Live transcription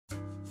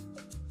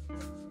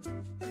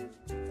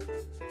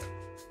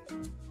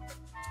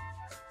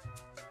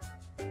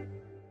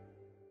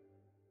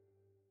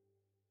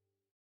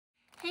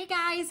Hey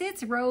guys,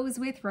 it's Rose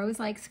with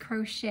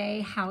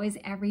Roselikescrochet. How is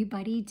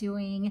everybody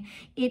doing?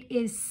 It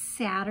is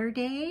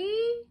Saturday,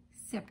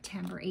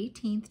 September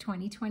 18th,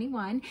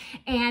 2021,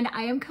 and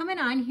I am coming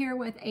on here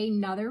with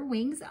another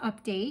wings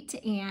update.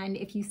 And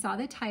if you saw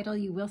the title,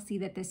 you will see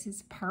that this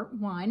is part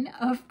one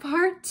of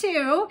part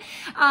two.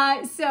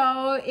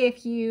 So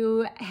if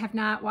you have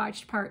not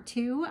watched part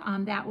two,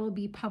 that will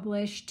be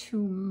published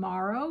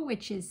tomorrow,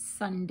 which is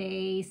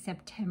Sunday,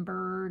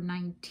 September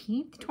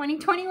 19th,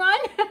 2021.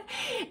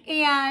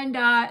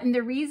 And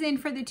the reason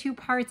for the two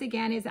parts,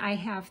 again, is I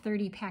have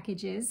 30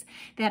 packages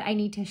that I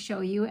need to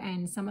show you,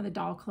 and some of the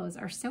doll clothes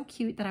are so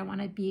cute that I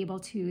want to be able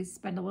to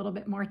spend a little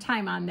bit more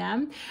time on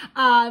them.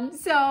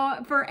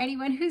 So for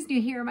anyone who's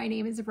new here, my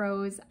name is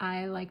Rose.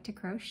 I like to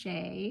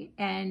crochet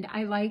and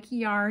I like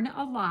yarn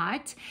a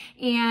lot.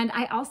 And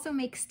I also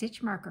make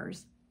stitch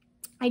markers.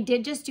 I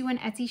did just do an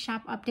Etsy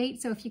shop update,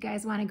 so if you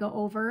guys want to go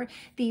over,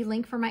 the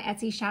link for my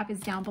Etsy shop is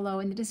down below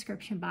in the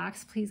description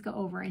box. Please go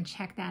over and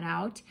check that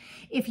out.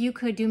 If you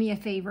could do me a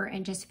favor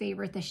and just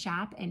favorite the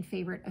shop and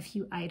favorite a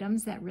few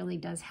items, that really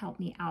does help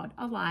me out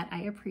a lot.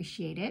 I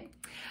appreciate it.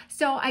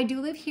 So I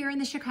do live here in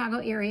the Chicago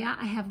area.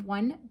 I have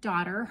one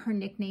daughter. Her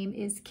nickname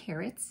is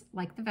Carrots,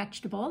 like the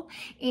vegetable.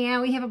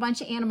 And we have a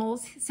bunch of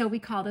animals, so we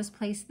call this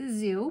place the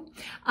zoo.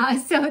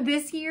 So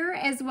this year,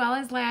 as well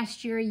as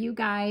last year, you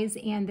guys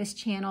and this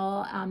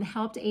channel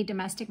helped a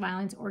domestic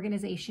violence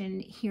organization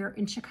here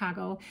in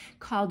Chicago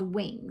called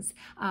Wings.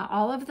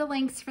 All of the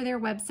links for their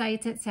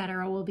websites,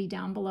 etc., will be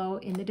down below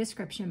in the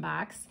description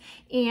box.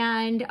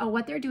 And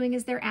what they're doing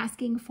is they're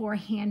asking for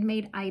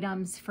handmade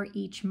items for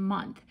each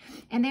month.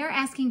 And they're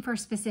asking for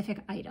specific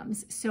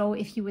items. So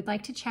if you would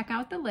like to check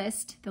out the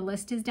list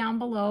is down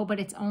below, but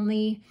it's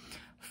only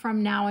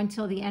from now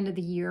until the end of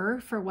the year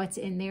for what's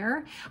in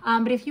there.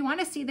 But if you want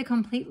to see the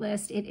complete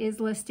list, it is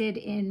listed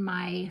in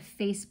my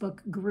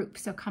Facebook group.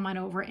 So come on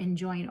over and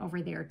join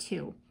over there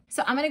too.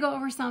 So I'm going to go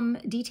over some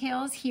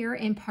details here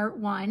in part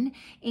one,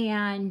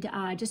 and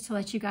just to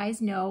let you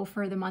guys know,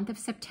 for the month of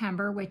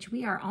September, which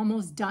we are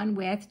almost done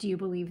with, do you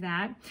believe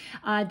that?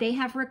 They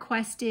have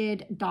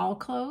requested doll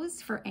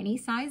clothes for any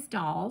size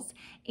dolls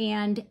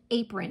and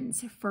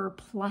aprons for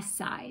plus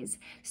size.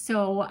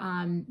 So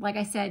like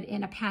I said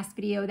in a past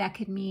video, that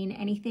could mean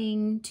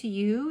anything to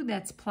you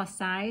that's plus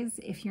size.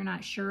 If you're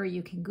not sure,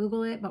 you can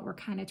Google it, but we're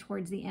kind of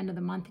towards the end of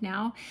the month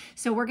now.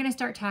 So we're going to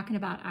start talking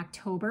about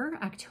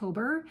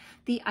October.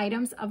 The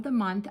items of the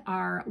month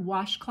are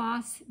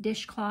washcloths,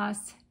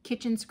 dishcloths,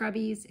 kitchen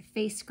scrubbies,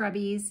 face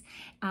scrubbies,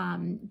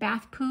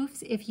 bath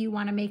poofs if you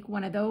want to make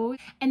one of those.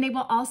 And they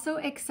will also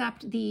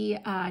accept the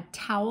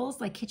towels,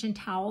 like kitchen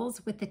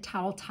towels with the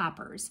towel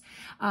toppers.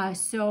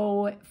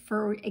 So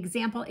for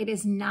example, it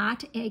is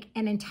not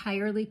an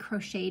entirely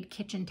crocheted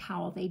kitchen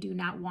towel. They do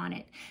not want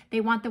it. They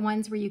want the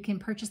ones where you can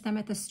purchase them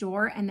at the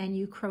store and then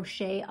you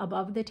crochet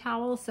above the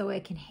towel so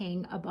it can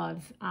hang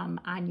above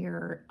on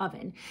your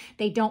oven.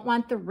 They don't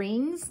want the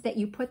rings that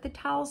you put the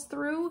towels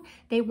through.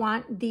 They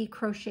want the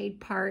crocheted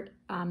part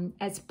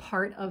as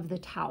part of the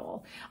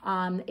towel.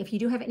 If you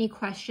do have any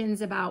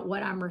questions about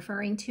what I'm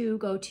referring to,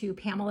 go to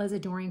Pamela's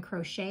Adoring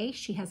Crochet.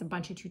 She has a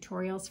bunch of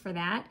tutorials for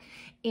that.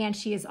 And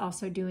she is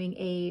also doing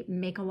a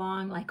make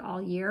along like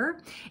all year.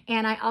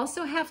 And I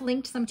also have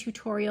linked some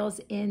tutorials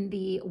in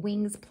the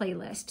Wings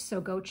playlist, so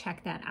go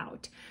check that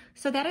out.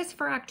 So that is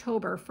for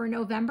October. For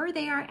November,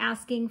 they are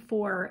asking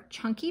for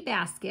chunky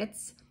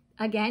baskets.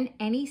 Again,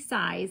 any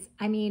size.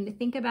 I mean,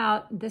 think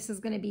about, this is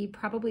going to be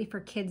probably for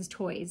kids'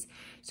 toys.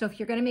 So if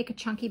you're going to make a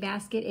chunky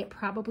basket, it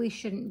probably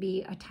shouldn't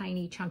be a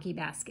tiny chunky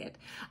basket.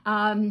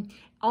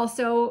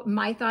 Also,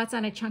 my thoughts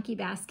on a chunky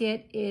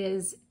basket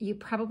is you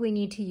probably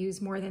need to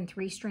use more than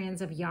 3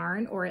 strands of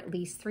yarn, or at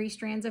least 3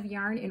 strands of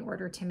yarn, in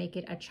order to make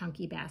it a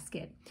chunky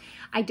basket.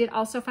 I did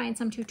also find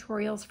some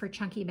tutorials for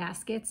chunky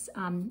baskets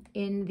and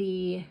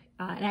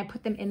I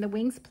put them in the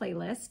Wings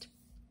playlist.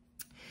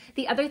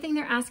 The other thing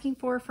they're asking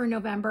for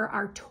November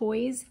are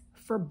toys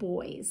for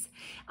boys.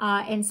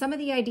 And some of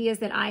the ideas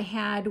that I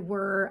had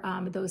were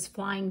those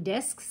flying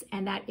discs,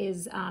 and that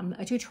is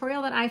a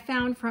tutorial that I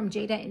found from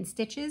Jada in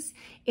Stitches.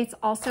 It's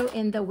also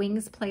in the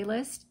Wings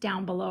playlist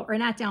down below, or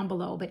not down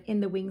below, but in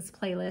the Wings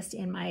playlist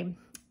on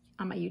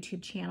my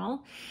YouTube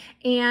channel.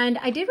 And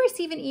I did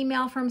receive an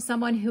email from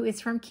someone who is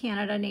from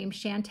Canada named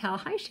Chantel.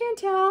 Hi,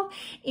 Chantel.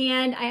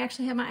 And I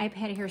actually have my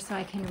iPad here so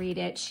I can read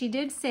it. She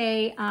did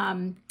say,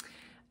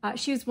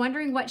 she was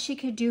wondering what she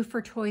could do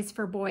for toys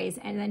for boys,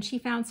 and then she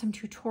found some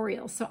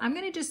tutorials. So I'm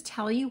going to just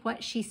tell you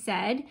what she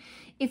said.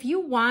 If you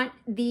want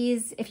me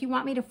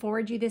to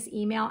forward you this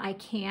email, I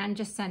can.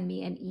 Just send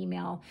me an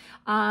email.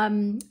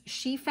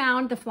 She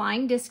found the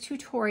flying disc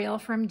tutorial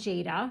from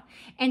Jada,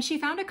 and she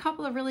found a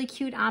couple of really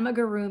cute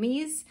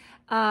amigurumis.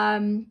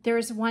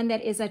 There's one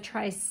that is a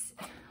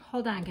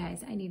hold on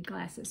guys, I need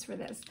glasses for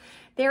this.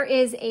 There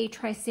is a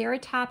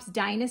Triceratops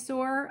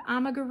dinosaur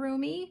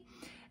amigurumi.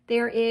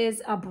 There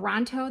is a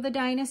Bronto the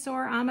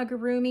dinosaur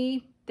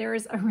amigurumi.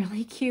 There's a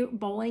really cute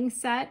bowling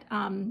set.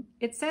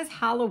 It says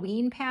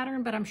Halloween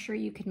pattern, but I'm sure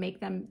you could make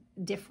them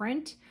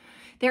different.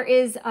 There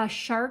is a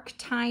Shark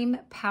Time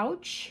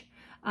pouch.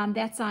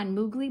 That's on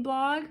Moogly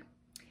blog.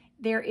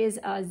 There is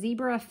a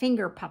zebra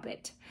finger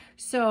puppet.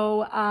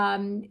 So,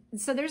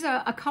 so there's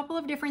a couple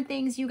of different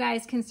things you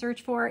guys can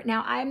search for.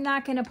 Now, I'm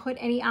not going to put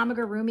any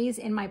amigurumis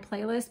in my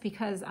playlist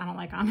because I don't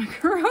like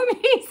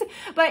amigurumis,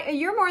 but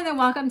you're more than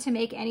welcome to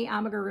make any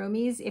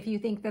amigurumis if you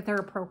think that they're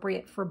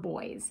appropriate for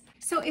boys.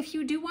 So if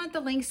you do want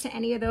the links to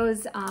any of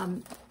those,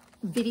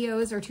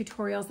 videos or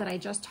tutorials that I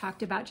just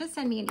talked about, just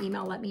send me an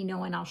email, let me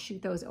know, and I'll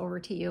shoot those over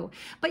to you.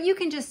 But you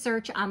can just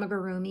search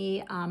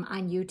amigurumi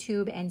on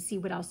YouTube and see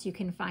what else you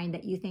can find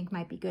that you think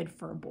might be good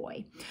for a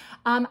boy.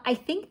 I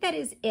think that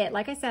is it.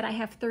 Like I said, I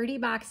have 30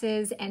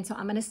 boxes, and so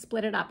I'm going to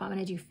split it up. I'm going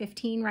to do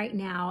 15 right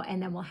now,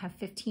 and then we'll have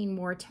 15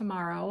 more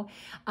tomorrow.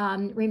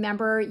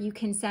 Remember, you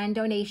can send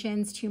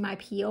donations to my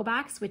P.O.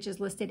 box, which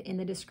is listed in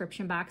the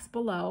description box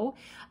below.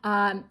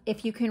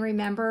 If you can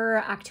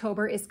remember,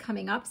 October is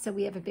coming up, so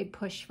we have a big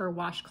push for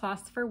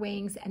washcloths for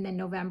wings, and then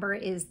November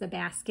is the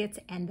baskets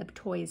and the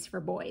toys for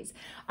boys.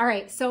 All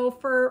right, so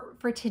for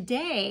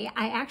today,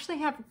 I actually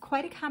have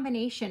quite a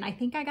combination. I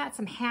think I got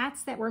some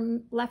hats that were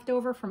left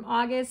over from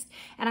August,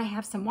 and I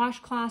have some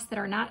washcloths that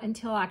are not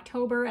until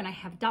October, and I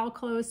have doll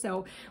clothes,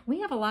 so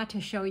we have a lot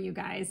to show you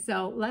guys.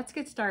 So let's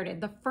get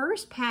started. The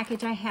first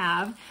package I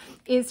have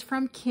is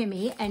from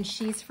Kimmy, and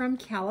she's from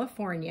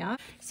California.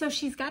 So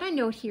she's got a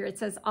note here. It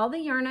says, all the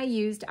yarn I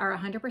used are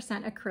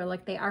 100%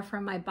 acrylic. They are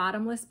from my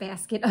bottomless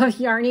basket of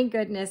yarny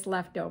goodness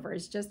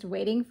leftovers, just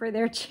waiting for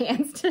their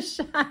chance to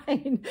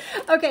shine.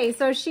 Okay,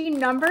 so she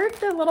numbered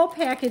the little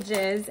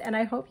packages, and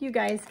I hope you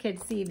guys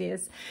could see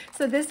this.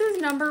 So this is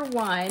number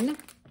 1.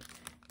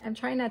 I'm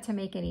trying not to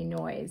make any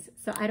noise,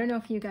 so I don't know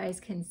if you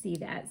guys can see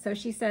that. So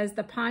she says,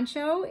 the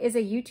poncho is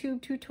a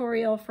YouTube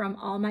tutorial from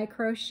All My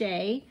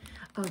Crochet.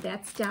 Oh,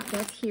 that's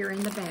here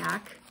in the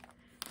back.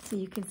 So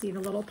you can see the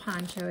little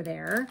poncho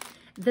there.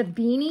 The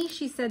beanie,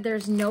 she said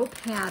there's no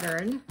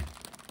pattern.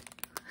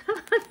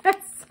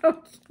 That's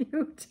so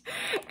cute.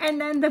 And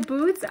then the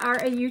boots are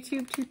a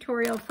YouTube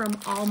tutorial from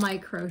All My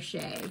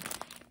Crochet.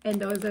 And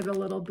those are the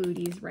little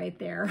booties right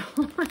there.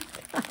 Oh my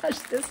gosh,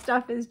 this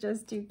stuff is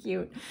just too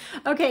cute.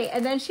 Okay,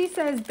 and then she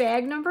says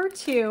bag number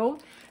 2.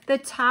 The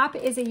top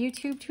is a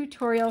YouTube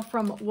tutorial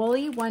from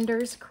Woolly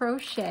Wonders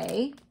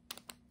Crochet.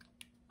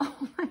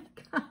 Oh my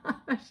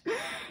gosh.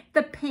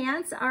 The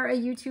pants are a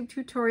YouTube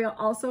tutorial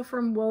also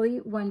from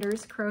Woolly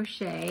Wonders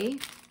Crochet,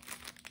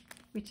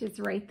 which is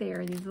right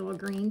there, these little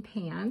green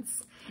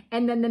pants.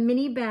 And then the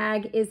mini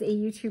bag is a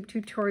YouTube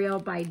tutorial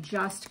by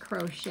Just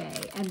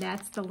Crochet, and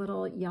that's the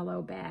little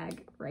yellow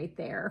bag right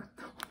there.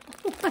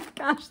 Oh my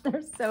gosh,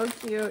 they're so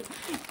cute.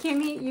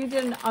 Kimmy, you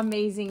did an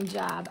amazing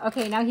job.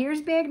 Okay, now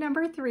here's bag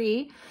number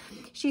 3.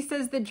 She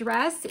says the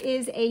dress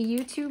is a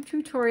YouTube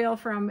tutorial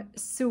from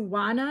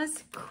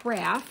Suwana's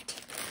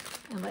Craft.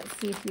 And let's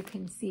see if you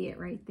can see it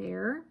right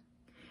there.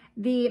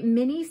 The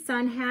mini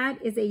sun hat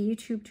is a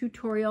YouTube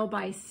tutorial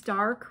by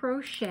Star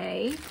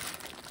Crochet.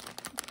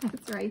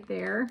 That's right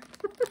there.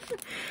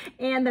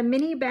 And the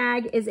mini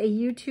bag is a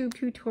YouTube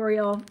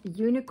tutorial,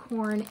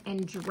 Unicorn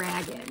and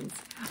Dragons.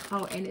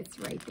 Oh, and it's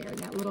right there,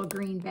 that little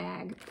green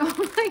bag.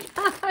 Oh my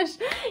gosh.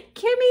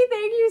 Kimmy,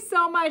 thank you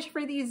so much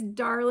for these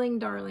darling,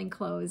 darling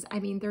clothes. I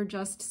mean, they're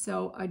just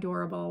so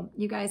adorable.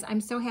 You guys, I'm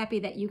so happy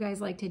that you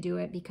guys like to do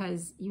it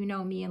because you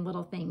know me and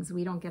little things,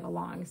 we don't get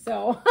along.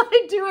 So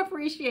I do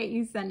appreciate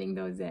you sending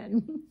those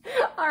in.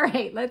 All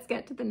right, let's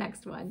get to the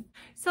next one.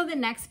 So the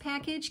next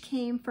package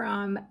came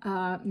from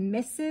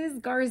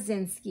Mrs.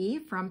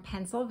 Garzinski from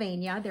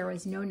Pennsylvania. There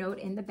was no note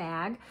in the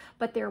bag,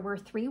 but there were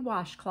 3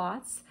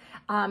 washcloths.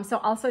 So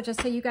also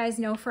just so you guys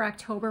know, for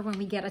October when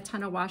we get a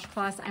ton of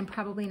washcloths, I'm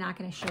probably not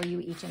going to show you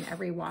each and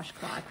every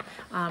washcloth.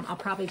 I'll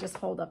probably just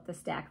hold up the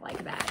stack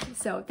like that.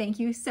 So thank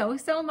you so,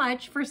 so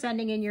much for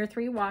sending in your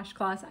 3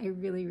 washcloths. I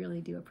really,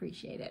 really do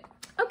appreciate it.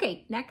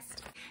 Okay,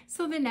 next.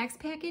 So the next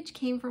package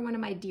came from one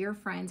of my dear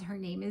friends. Her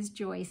name is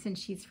Joyce, and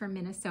she's from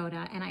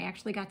Minnesota, and I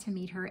actually got to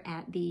meet her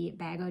at the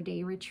Bag O'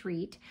 Day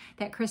retreat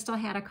that Crystal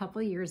had a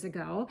couple years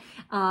ago.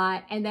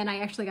 And then I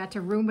actually got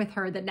to room with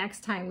her the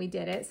next time we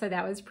did it, so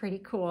that was pretty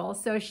cool.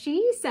 So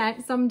she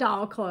sent some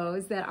doll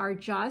clothes that are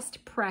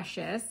just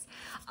precious.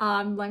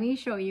 Let me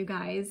show you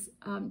guys.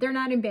 They're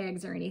not in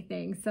bags or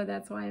anything, so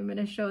that's why I'm going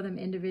to show them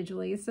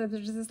individually. So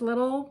there's this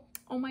little,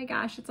 oh my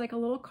gosh, it's like a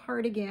little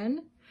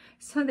cardigan.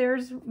 So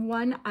there's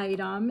one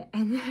item,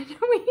 and then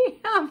we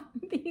have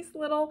these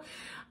little,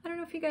 I don't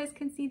know if you guys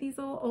can see these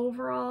little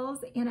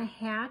overalls and a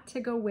hat to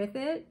go with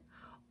it.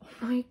 Oh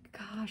my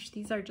gosh,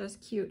 these are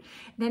just cute.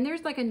 Then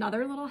there's like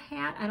another little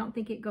hat. I don't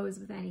think it goes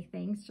with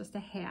anything. It's just a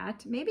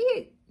hat. Maybe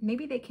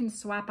they can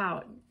swap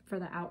out for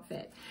the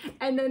outfit.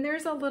 And then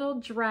there's a little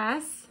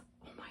dress.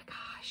 Oh my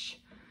gosh,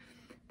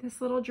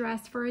 this little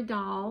dress for a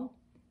doll.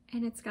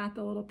 And it's got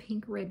the little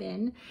pink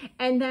ribbon.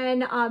 And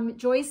then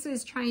Joyce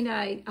is trying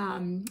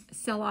to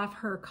sell off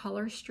her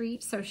Color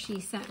Street. So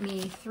she sent me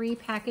 3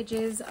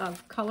 packages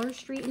of Color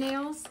Street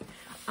nails.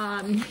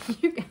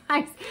 You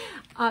guys,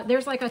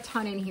 there's like a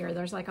ton in here.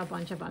 There's like a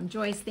bunch of them.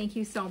 Joyce, thank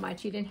you so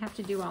much. You didn't have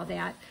to do all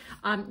that.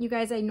 You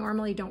guys, I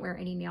normally don't wear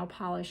any nail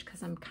polish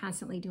because I'm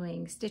constantly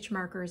doing stitch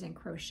markers and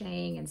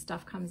crocheting and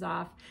stuff comes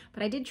off.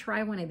 But I did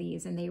try one of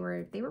these and they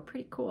were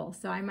pretty cool.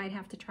 So I might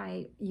have to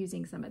try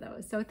using some of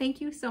those. So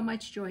thank you so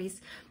much,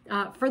 Joyce,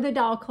 for the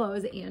doll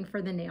clothes and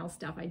for the nail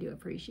stuff. I do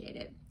appreciate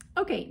it.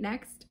 Okay,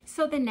 next.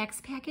 So the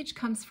next package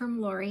comes from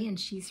Lori, and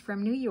she's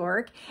from New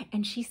York,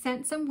 and she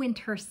sent some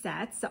winter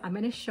sets. So I'm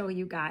going to show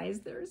you guys.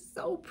 They're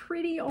so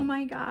pretty. Oh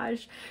my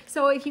gosh.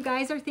 So if you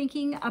guys are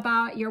thinking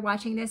about, you're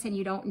watching this and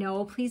you don't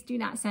know, please do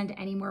not send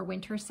any more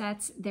winter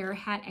sets. Their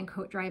hat and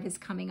coat drive is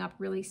coming up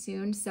really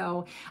soon.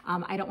 So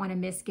I don't want to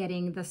miss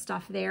getting the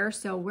stuff there.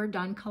 So we're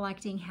done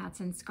collecting hats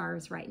and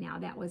scarves right now.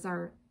 That was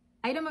our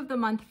item of the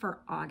month for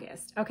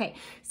August. Okay,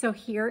 so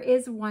here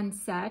is one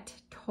set,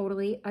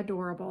 totally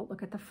adorable.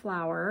 Look at the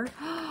flower.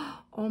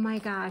 Oh my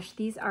gosh,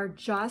 these are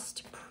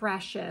just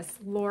precious.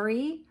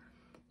 Lori,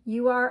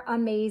 you are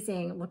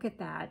amazing. Look at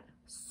that,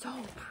 so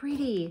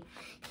pretty.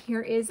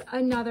 Here is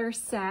another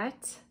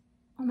set.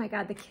 Oh my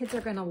God, the kids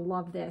are gonna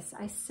love this.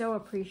 I so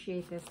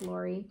appreciate this,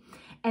 Lori.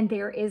 And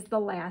there is the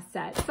last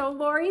set. So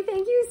Lori,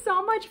 thank you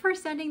so much for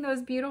sending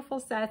those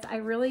beautiful sets. I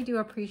really do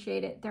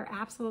appreciate it. They're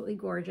absolutely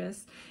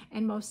gorgeous.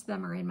 And most of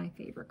them are in my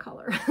favorite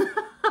color.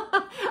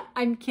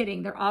 I'm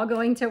kidding. They're all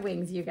going to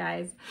Wings, you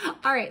guys.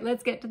 All right,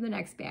 let's get to the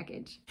next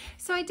package.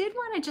 So I did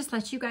want to just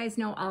let you guys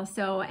know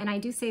also, and I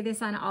do say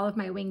this on all of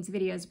my Wings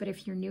videos, but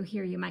if you're new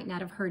here, you might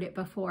not have heard it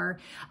before.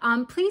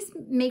 Please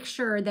make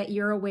sure that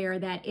you're aware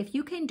that if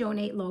you can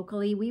donate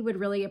locally, we would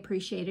really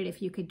appreciate it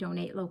if you could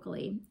donate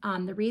locally.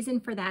 The reason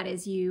for that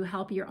is you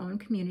help your own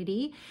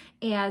community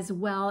as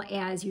well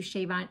as you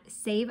save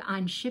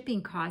on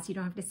shipping costs. You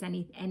don't have to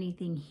send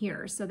anything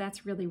here. So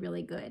that's really,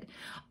 really good.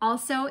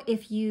 Also,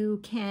 if you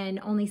can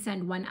only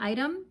send one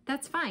item,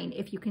 that's fine.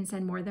 If you can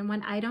send more than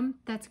one item,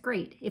 that's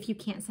great. If you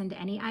can't send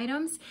any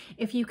items,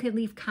 if you could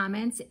leave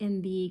comments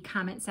in the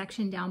comment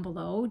section down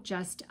below,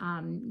 just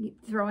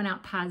throwing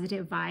out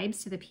positive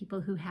vibes to the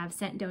people who have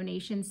sent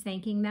donations,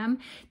 thanking them,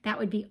 that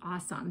would be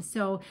awesome.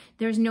 So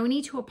there's no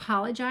need to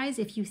apologize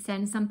if you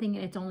send something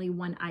and it's only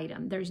one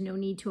item. There's no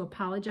need to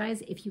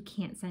apologize if you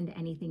can't send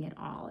anything at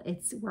all.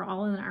 We're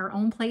all in our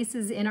own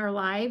places in our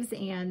lives,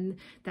 and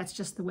that's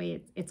just the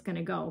way it's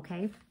gonna go,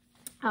 okay?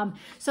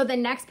 So the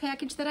next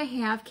package that I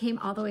have came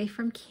all the way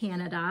from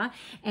Canada,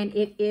 and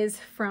it is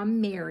from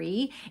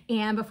Mary.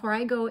 And before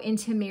I go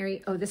into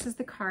Mary, oh, this is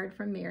the card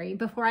from Mary.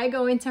 Before I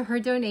go into her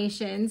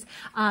donations,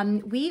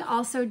 we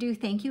also do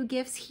thank you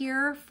gifts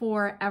here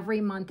for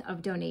every month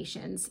of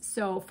donations.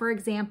 So for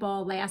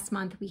example, last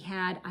month we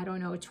had, I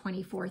don't know,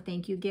 24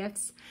 thank you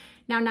gifts.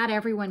 Now, not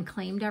everyone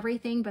claimed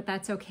everything, but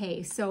that's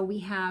okay. So we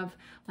have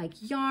like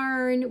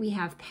yarn, we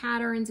have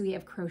patterns, we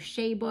have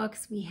crochet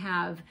books, we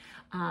have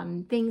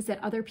things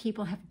that other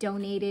people have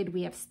donated,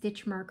 we have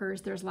stitch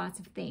markers, there's lots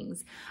of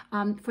things.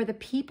 For the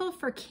people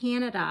for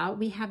Canada,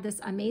 we have this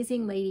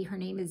amazing lady, her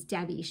name is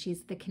Debbie,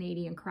 she's the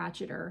Canadian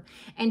crocheter,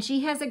 and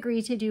she has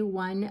agreed to do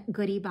one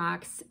goodie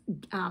box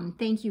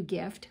thank you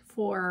gift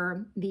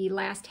for the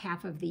last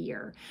half of the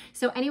year.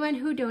 So anyone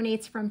who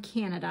donates from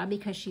Canada,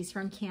 because she's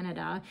from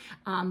Canada,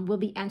 will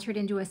be entered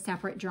into a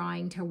separate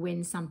drawing to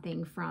win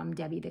something from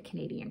Debbie the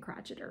Canadian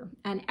crocheter.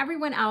 And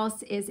everyone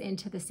else is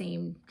into the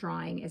same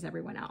drawing as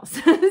everyone else.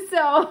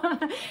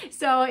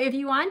 So if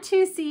you want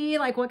to see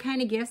like what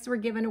kind of gifts we're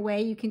giving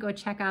away, you can go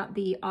check out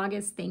the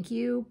August thank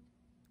you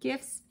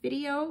gifts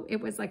video.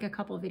 It was like a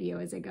couple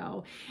videos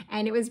ago,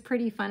 and it was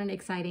pretty fun and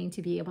exciting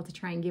to be able to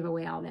try and give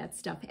away all that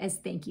stuff as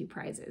thank you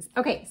prizes.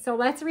 Okay, so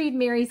let's read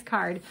Mary's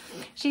card.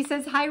 She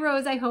says, "Hi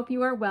Rose, I hope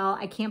you are well.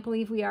 I can't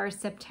believe we are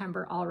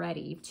September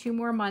already. 2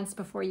 more months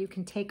before you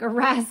can take a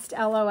rest,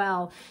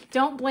 LOL.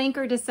 Don't blink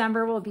or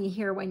December will be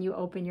here when you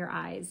open your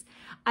eyes.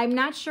 I'm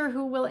not sure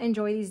who will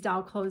enjoy these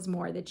doll clothes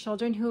more, the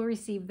children who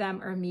receive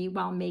them or me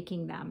while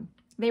making them.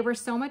 They were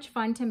so much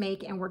fun to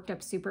make and worked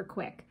up super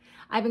quick.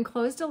 I've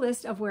enclosed a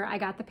list of where I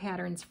got the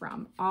patterns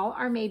from. All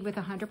are made with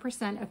 100%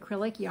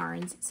 acrylic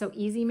yarns, so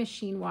easy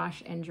machine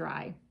wash and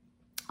dry.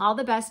 All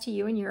the best to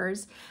you and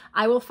yours.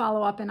 I will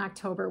follow up in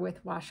October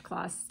with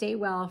washcloths. Stay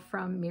well,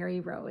 from Mary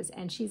Rose."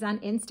 And she's on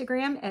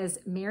Instagram as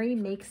Mary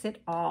Makes It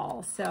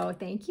All. So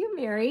thank you,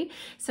 Mary.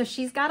 So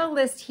she's got a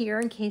list here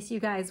in case you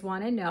guys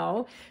want to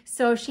know.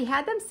 So she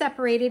had them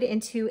separated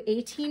into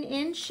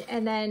 18-inch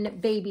and then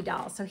baby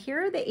doll. So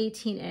here are the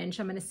 18-inch.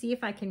 I'm going to see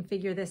if I can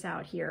figure this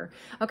out here.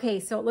 Okay,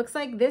 so it looks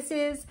like this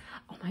is,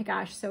 oh my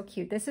gosh, so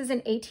cute. This is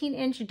an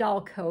 18-inch doll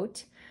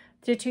coat.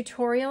 The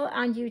tutorial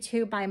on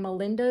YouTube by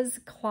Melinda's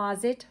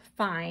Closet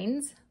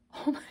Finds.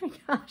 Oh my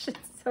gosh,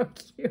 it's so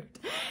cute.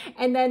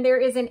 And then there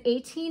is an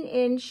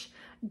 18-inch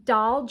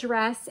doll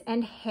dress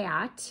and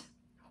hat.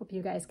 Hope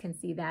you guys can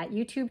see that.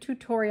 YouTube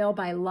tutorial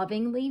by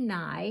Lovingly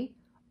Nye.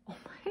 Oh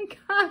my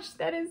gosh,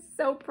 that is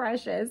so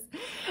precious.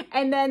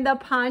 And then the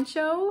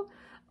poncho.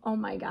 Oh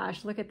my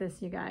gosh, look at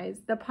this, you guys.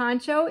 The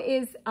poncho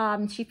is,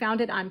 she found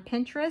it on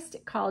Pinterest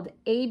called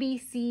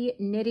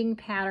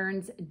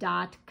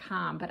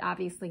abcknittingpatterns.com, but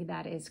obviously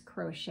that is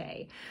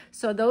crochet.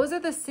 So those are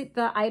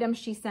the items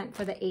she sent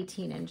for the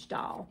 18-inch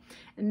doll.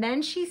 And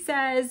then she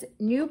says,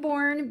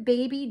 newborn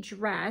baby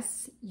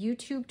dress,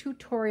 YouTube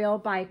tutorial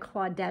by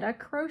Claudetta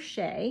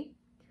Crochet.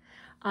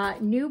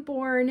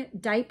 Newborn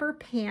diaper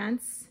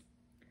pants,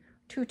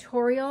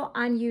 tutorial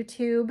on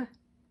YouTube.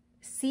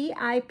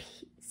 CIP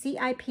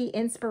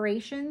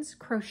Inspirations,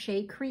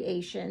 Crochet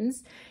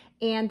Creations,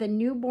 and the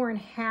newborn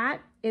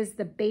hat is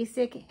the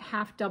basic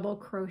half double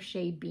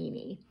crochet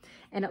beanie.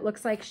 And it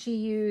looks like she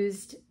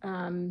used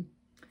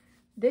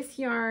this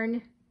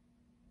yarn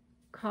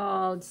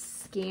called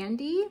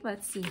Scandi.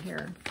 Let's see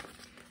here.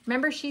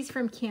 Remember, she's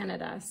from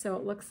Canada, so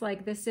it looks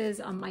like this is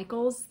a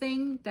Michaels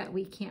thing that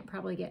we can't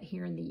probably get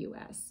here in the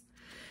US.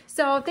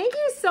 So thank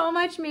you so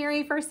much,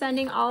 Mary, for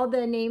sending all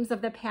the names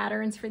of the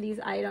patterns for these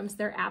items.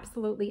 They're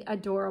absolutely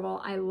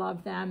adorable. I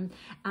love them.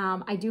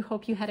 I do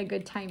hope you had a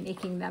good time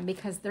making them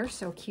because they're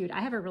so cute.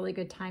 I have a really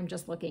good time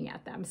just looking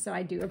at them, so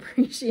I do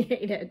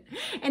appreciate it.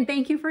 And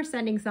thank you for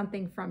sending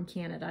something from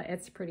Canada.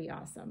 It's pretty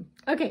awesome.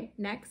 Okay,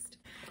 next.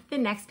 The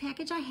next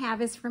package I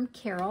have is from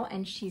Carol,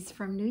 and she's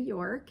from New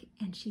York,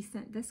 and she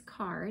sent this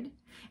card.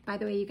 By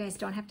the way, you guys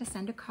don't have to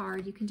send a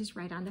card. You can just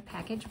write on the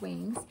package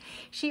wings.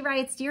 She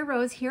writes, Dear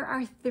Rose, here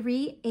are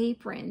 3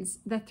 aprons.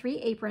 The 3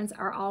 aprons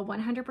are all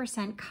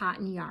 100%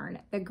 cotton yarn.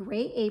 The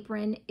gray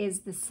apron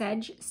is the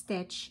sedge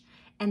stitch,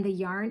 and the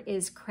yarn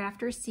is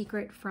Crafter's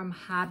Secret from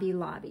Hobby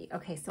Lobby.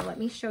 Okay, so let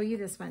me show you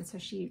this one. So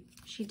she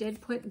did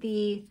put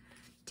the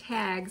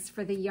tags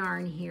for the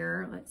yarn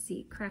here. Let's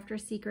see,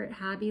 Crafter's Secret,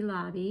 Hobby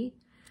Lobby,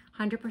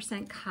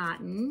 100%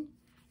 cotton.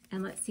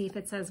 And let's see if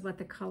it says what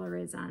the color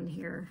is on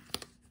here.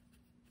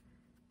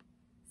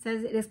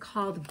 Says it is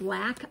called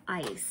Black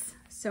Ice.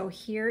 So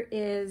here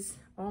is,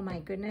 oh my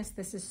goodness,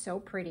 this is so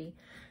pretty.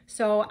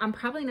 So I'm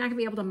probably not gonna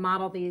be able to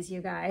model these, you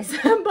guys,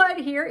 but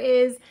here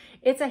is,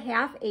 it's a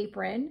half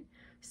apron.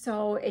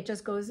 So it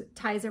just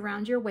ties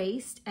around your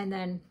waist, and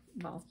then,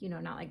 well, you know,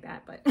 not like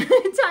that, but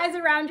it ties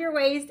around your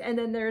waist, and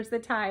then there's the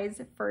ties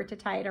to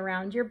tie it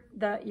around your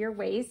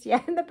waist. Yeah,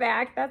 in the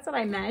back, that's what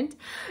I meant.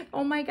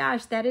 Oh my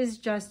gosh, that is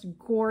just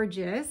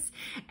gorgeous.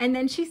 And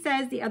then she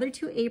says the other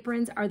 2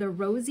 aprons are the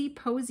Rosy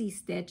Posy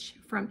stitch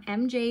from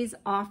MJ's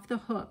Off the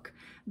Hook.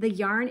 The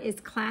yarn is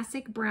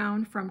classic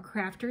brown from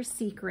Crafter's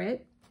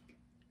Secret,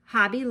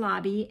 Hobby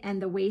Lobby, and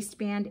the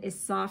waistband is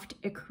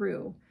soft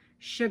ecru,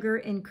 sugar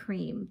and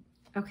cream.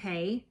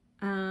 Okay.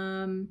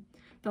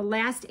 The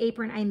last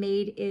apron I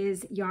made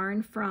is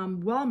yarn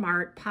from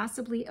Walmart,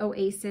 possibly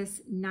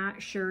Oasis,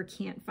 not sure,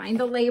 can't find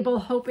the label,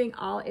 hoping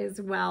all is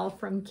well,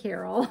 from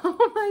Carol.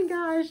 Oh my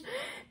gosh,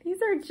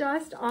 these are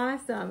just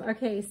awesome.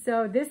 Okay,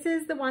 so this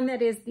is the one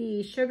that is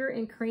the sugar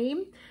and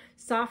cream,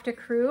 soft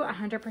ecru,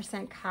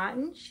 100%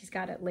 cotton. She's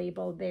got it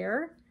labeled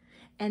there.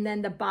 And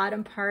then the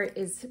bottom part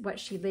is what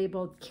she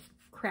labeled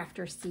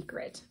Crafter's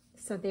Secret.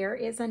 So there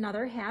is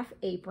another half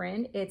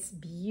apron. It's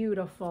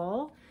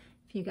beautiful.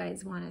 If you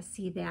guys want to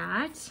see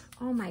that.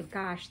 Oh my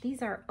gosh,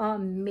 these are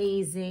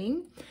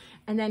amazing.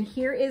 And then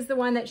here is the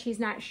one that she's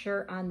not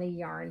sure on the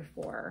yarn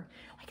for.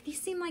 Like,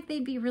 these seem like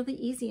they'd be really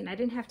easy, and I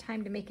didn't have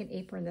time to make an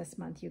apron this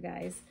month, you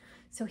guys.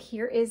 So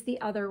here is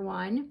the other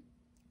one,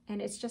 and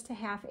it's just a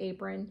half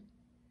apron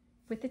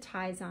with the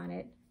ties on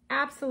it.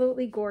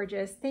 Absolutely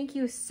gorgeous. Thank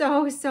you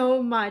so,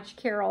 so much,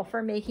 Carol,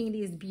 for making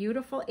these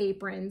beautiful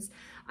aprons.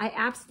 I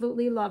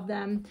absolutely love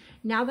them.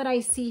 Now that I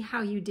see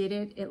how you did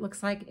it, it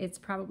looks like it's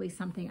probably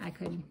something I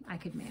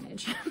could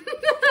manage.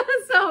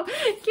 So,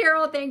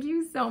 Carol, thank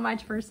you so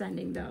much for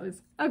sending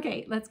those.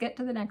 Okay, let's get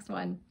to the next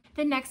one.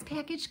 The next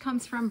package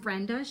comes from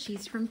Brenda.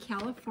 She's from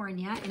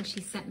California, and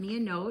she sent me a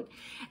note,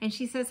 and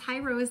she says, Hi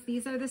Rose,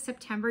 these are the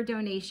September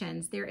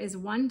donations. There is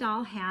 1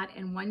 doll hat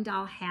and 1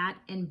 doll hat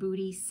and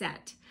booty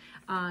set.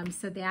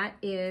 So that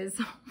is,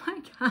 oh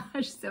my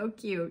gosh, so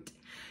cute.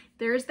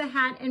 There's the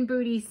hat and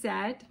booty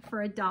set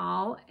for a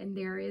doll, and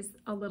there is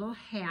a little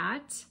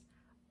hat.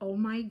 Oh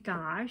my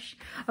gosh.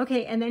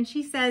 Okay, and then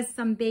she says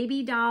some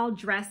baby doll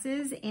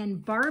dresses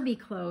and Barbie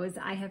clothes.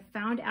 I have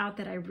found out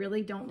that I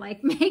really don't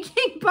like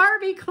making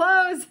Barbie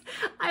clothes.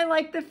 I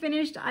like the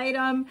finished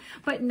item,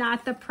 but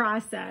not the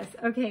process.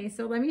 Okay,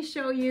 so let me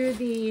show you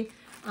the,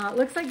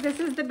 looks like this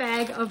is the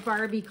bag of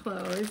Barbie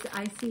clothes.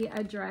 I see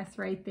a dress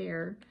right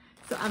there.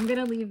 So I'm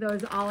gonna leave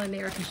those all in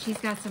there because she's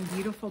got some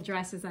beautiful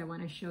dresses I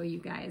wanna show you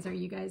guys. Are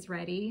you guys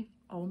ready?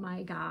 Oh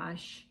my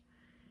gosh.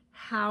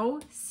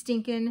 How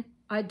stinking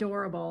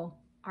adorable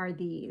are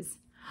these?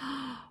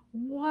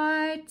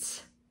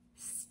 What?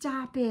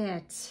 Stop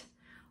it.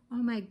 Oh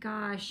my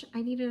gosh,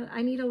 I need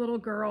a little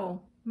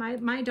girl.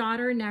 My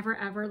daughter never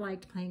ever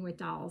liked playing with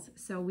dolls,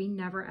 so we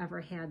never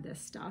ever had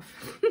this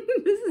stuff.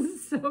 This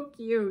is so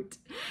cute.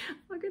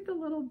 Look at the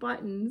little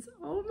buttons.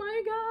 Oh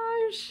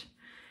my gosh.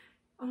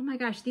 Oh my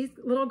gosh, these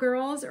little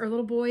girls or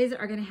little boys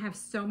are gonna have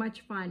so much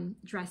fun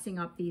dressing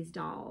up these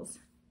dolls.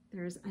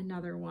 There's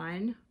another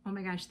one. Oh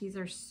my gosh, these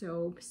are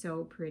so,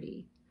 so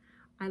pretty.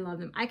 I love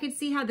them. I could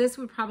see how this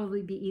would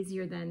probably be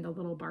easier than the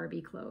little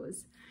Barbie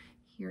clothes.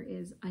 Here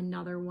is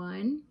another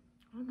one.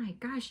 Oh my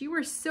gosh, you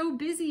are so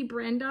busy,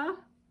 Brenda.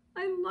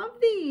 I love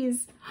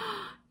these.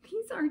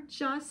 These are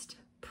just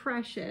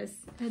precious.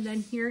 And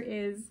then here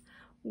is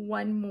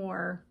one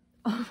more.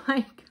 Oh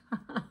my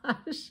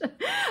gosh.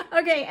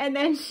 Okay, and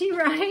then she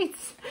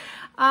writes,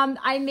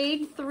 I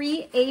made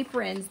 3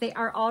 aprons. They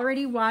are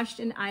already washed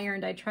and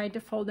ironed. I tried to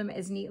fold them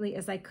as neatly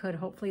as I could.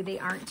 Hopefully they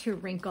aren't too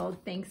wrinkled.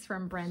 Thanks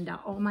from Brenda.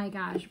 Oh my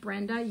gosh,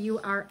 Brenda, you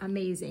are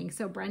amazing.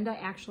 So Brenda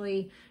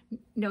actually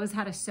knows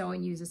how to sew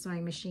and use a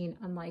sewing machine,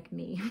 unlike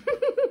me.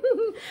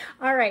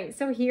 All right,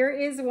 so here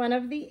is one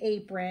of the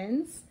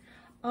aprons.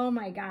 Oh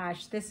my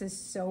gosh, this is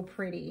so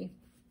pretty.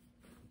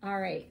 All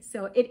right,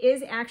 so it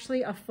is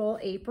actually a full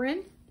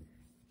apron.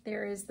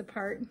 There is the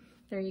part,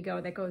 there you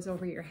go, that goes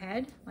over your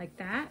head like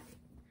that.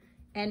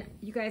 And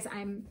you guys,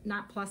 I'm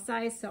not plus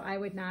size, so I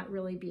would not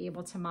really be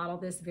able to model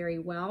this very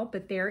well,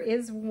 but there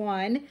is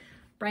one.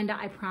 Brenda,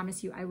 I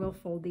promise you, I will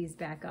fold these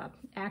back up.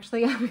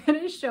 Actually, I'm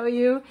gonna show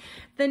you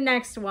the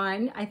next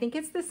one. I think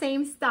it's the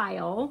same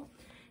style.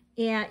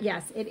 And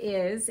yes, it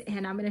is.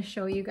 And I'm gonna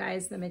show you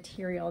guys the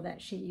material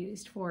that she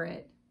used for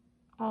it.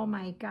 Oh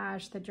my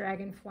gosh, the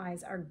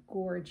dragonflies are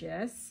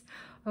gorgeous.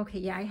 Okay,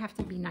 yeah, I have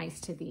to be nice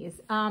to these.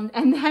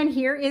 And then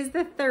here is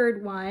the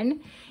third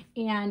one,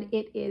 and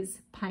it is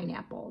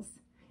pineapples.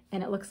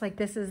 And it looks like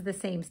this is the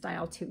same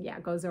style too. Yeah,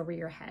 it goes over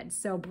your head.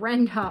 So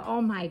Brenda,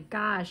 oh my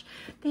gosh,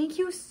 thank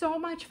you so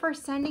much for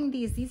sending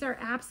these. These are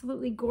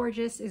absolutely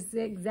gorgeous. Is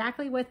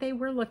exactly what they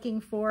were looking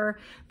for.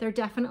 They're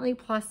definitely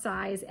plus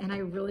size, and I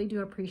really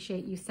do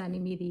appreciate you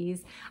sending me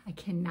these. I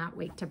cannot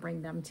wait to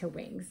bring them to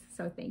Wings.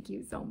 So thank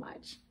you so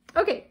much.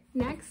 Okay,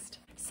 next.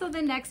 So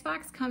the next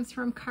box comes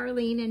from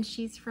Carlene, and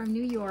she's from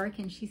New York,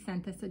 and she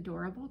sent this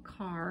adorable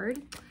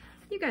card.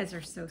 You guys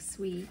are so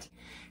sweet.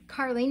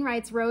 Carlene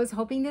writes, Rose,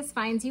 hoping this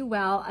finds you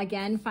well.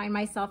 Again, find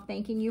myself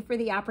thanking you for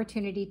the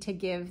opportunity to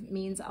give,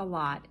 means a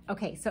lot.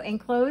 Okay, so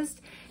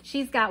enclosed,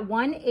 she's got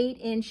 1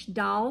 8-inch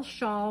doll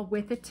shawl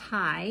with a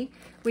tie,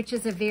 which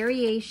is a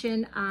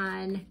variation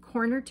on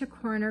Corner to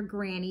Corner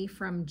Granny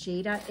from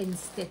Jada in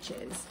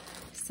Stitches.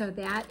 So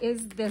that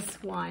is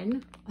this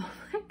one. Oh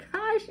my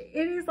gosh,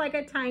 it is like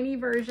a tiny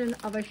version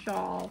of a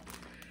shawl.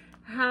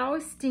 How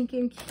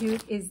stinking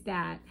cute is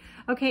that?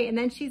 Okay, and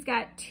then she's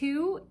got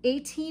 2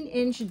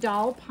 18-inch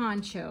doll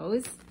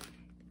ponchos,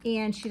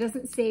 and she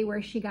doesn't say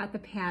where she got the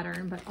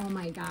pattern, but oh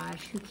my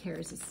gosh, who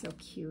cares? It's so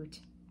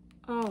cute.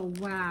 Oh,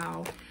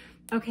 wow.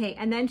 Okay,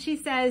 and then she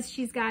says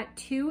she's got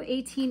 2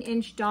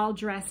 18-inch doll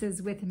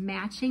dresses with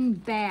matching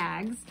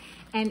bags,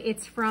 and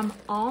it's from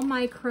All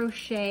My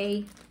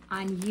Crochet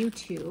on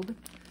YouTube.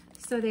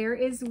 So there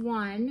is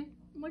one.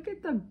 Look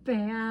at the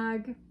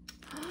bag.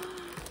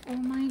 Oh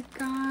my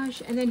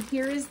gosh. And then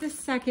here is the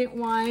second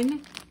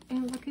one.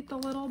 And look at the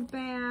little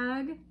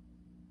bag.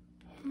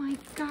 Oh my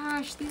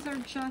gosh, these are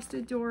just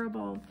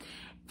adorable.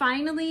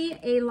 Finally,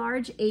 a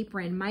large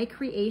apron. My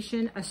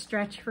creation, a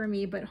stretch for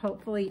me, but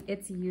hopefully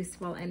it's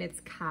useful, and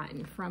it's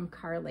cotton from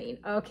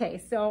Carlene.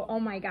 Okay, so oh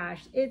my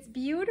gosh, it's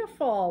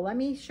beautiful. Let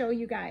me show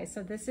you guys.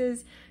 So this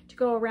is to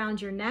go around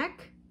your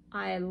neck.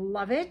 I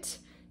love it.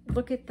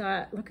 Look at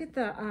the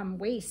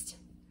waist.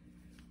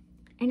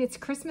 And it's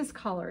Christmas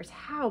colors.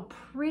 How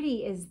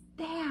pretty is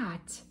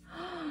that?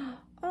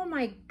 Oh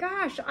my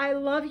gosh, I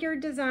love your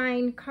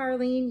design,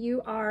 Carlene.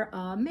 You are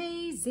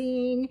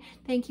amazing.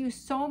 Thank you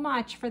so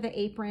much for the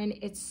apron.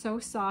 It's so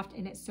soft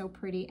and it's so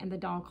pretty, and the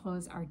doll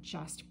clothes are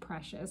just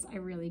precious. I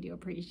really do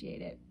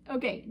appreciate it.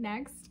 Okay,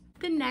 next.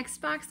 The next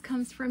box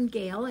comes from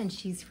Gail, and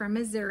she's from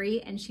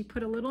Missouri, and she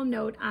put a little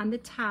note on the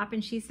top,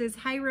 and she says,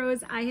 hi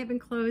Rose, I have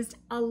enclosed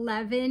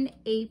 11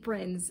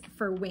 aprons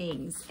for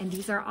Wings, and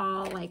these are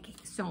all like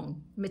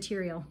sewn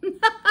material.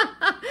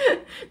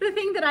 The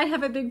thing that I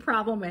have a big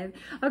problem with.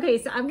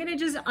 Okay, so I'm gonna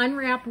just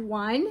unwrap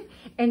one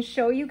and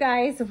show you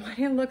guys what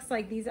it looks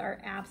like. These are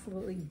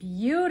absolutely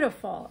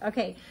beautiful.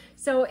 Okay,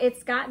 so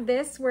it's got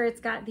this where it's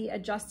got the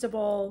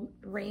adjustable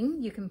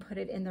ring. You can put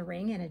it in the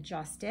ring and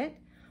adjust it.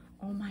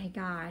 Oh my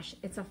gosh,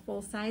 it's a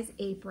full-size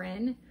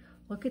apron.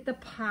 Look at the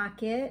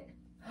pocket.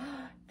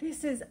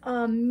 This is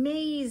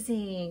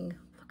amazing.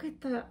 Look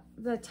at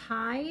the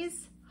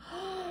ties.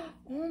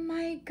 Oh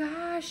my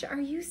gosh, are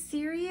you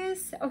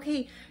serious?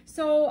 Okay,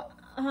 so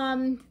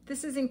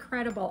this is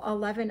incredible.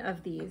 11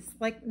 of these.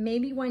 Like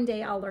maybe one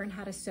day I'll learn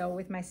how to sew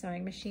with my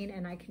sewing machine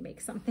and I can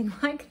make something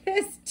like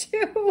this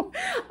too.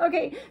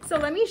 Okay, so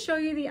let me show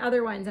you the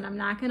other ones, and I'm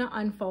not gonna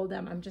unfold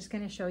them. I'm just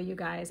gonna show you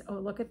guys. Oh,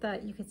 look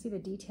at you can see the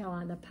detail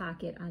on the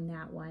pocket on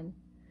that one.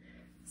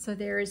 So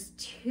there's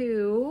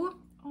 2.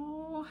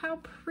 Oh, how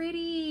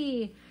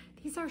pretty.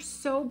 These are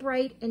so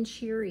bright and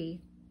cheery.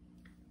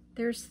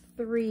 There's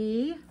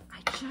 3.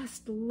 I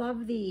just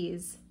love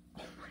these.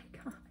 Oh my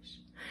gosh.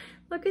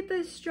 Look at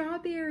the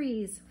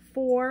strawberries.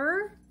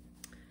 4.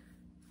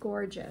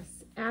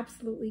 Gorgeous.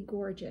 Absolutely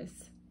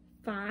gorgeous.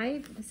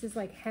 5. This is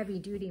like heavy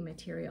duty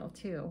material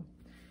too.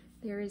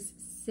 There's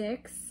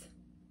 6.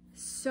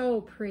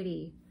 So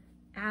pretty.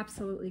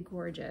 Absolutely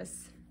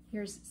gorgeous.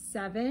 Here's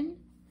 7.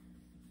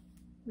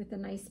 with a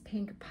nice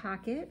pink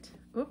pocket.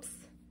 Oops.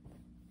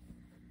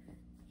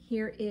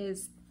 Here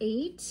is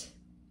 8.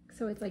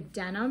 So it's like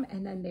denim,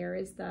 and then there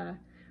is the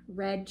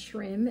red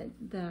trim.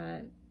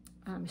 The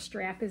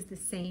strap is the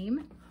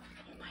same.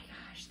 Oh my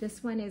gosh,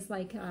 this one is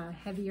like a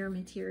heavier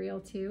material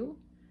too.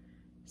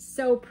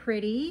 So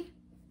pretty.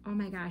 Oh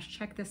my gosh,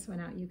 check this one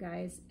out, you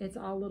guys. It's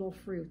all little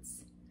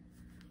fruits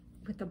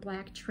with the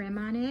black trim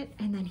on it.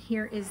 And then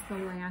here is the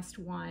last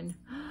one.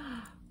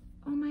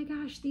 Oh my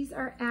gosh, these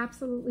are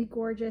absolutely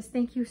gorgeous.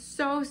 Thank you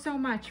so, so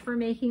much for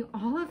making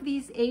all of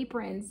these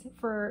aprons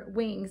for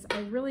wings.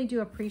 I really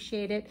do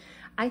appreciate it.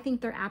 I think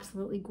they're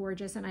absolutely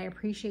gorgeous, and I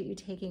appreciate you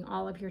taking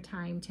all of your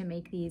time to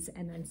make these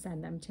and then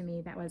send them to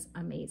me. That was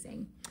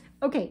amazing.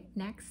 Okay,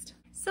 next.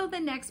 So the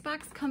next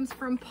box comes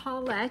from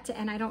Paulette,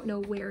 and I don't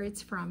know where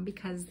it's from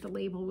because the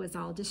label was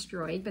all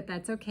destroyed, but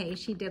that's okay.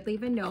 She did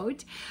leave a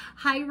note.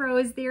 Hi,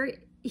 Rose.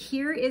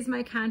 Here is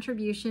my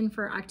contribution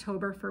for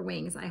October for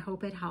Wings. I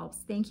hope it helps.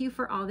 Thank you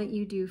for all that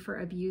you do for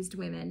abused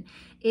women.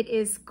 It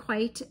is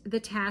quite the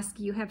task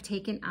you have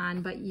taken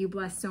on, but you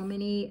bless so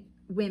many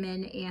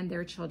women and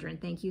their children.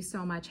 Thank you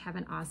so much. Have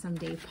an awesome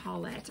day,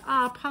 Paulette.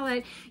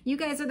 Paulette, you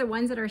guys are the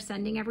ones that are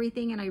sending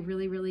everything, and I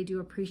really, really do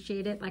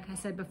appreciate it. Like I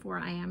said before,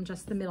 I am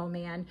just the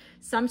middleman.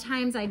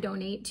 Sometimes I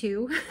donate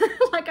too,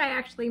 like I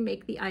actually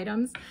make the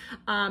items,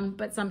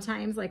 but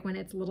sometimes, like when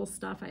it's little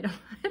stuff, I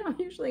don't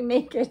usually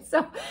make it.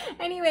 So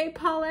anyway,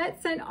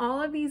 Paulette sent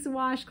all of these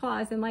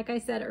washcloths, and like I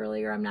said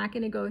earlier, I'm not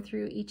going to go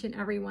through each and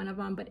every one of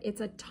them, but it's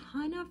a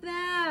ton of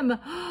them.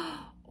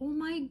 Oh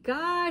my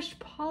gosh,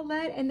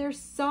 Paulette, and they're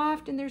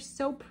soft and they're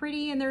so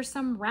pretty, and there's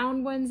some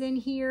round ones in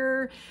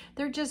here.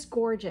 They're just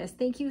gorgeous.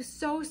 Thank you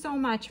so, so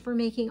much for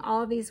making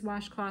all of these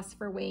washcloths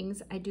for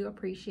wings. I do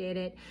appreciate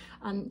it.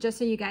 Just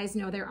so you guys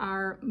know, there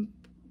are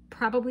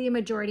probably a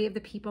majority of the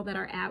people that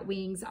are at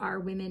Wings are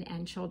women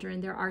and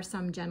children. There are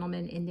some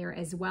gentlemen in there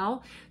as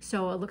well.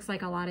 So it looks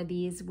like a lot of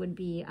these would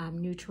be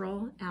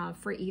neutral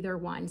for either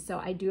one. So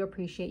I do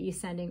appreciate you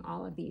sending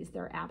all of these.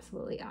 They're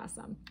absolutely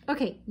awesome.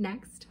 Okay,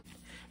 next.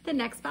 The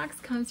next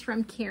box comes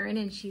from Karen,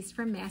 and she's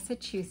from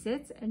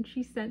Massachusetts, and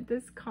she sent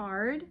this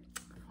card.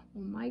 Oh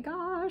my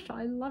gosh,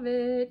 I love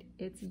it.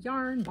 It's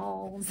yarn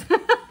balls.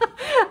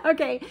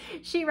 Okay,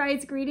 she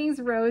writes, greetings,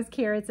 Rose,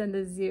 Carrots, and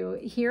the zoo.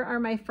 Here are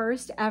my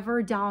first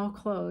ever doll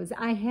clothes.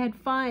 I had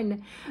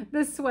fun.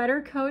 The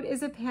sweater coat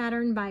is a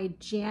pattern by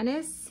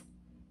Janice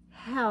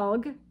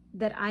Helg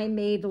that I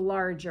made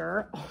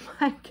larger. Oh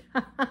my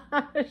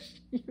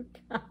gosh, you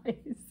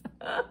guys.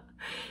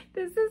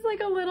 This is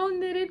like a little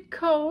knitted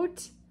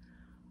coat.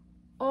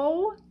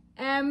 OMG.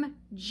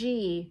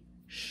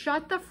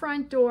 Shut the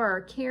front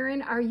door.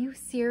 Karen, are you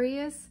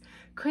serious?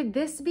 Could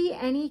this be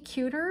any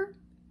cuter?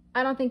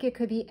 I don't think it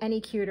could be any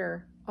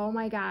cuter. Oh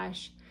my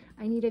gosh.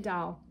 I need a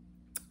doll.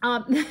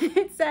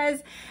 It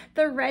says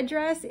the red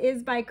dress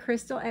is by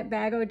Crystal at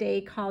Bag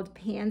O'Day called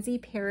Pansy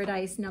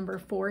Paradise number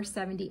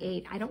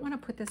 478. I don't want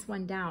to put this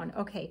one down.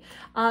 Okay.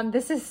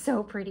 This is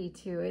so pretty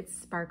too. It's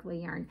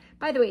sparkly yarn.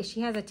 By the way, she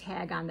has a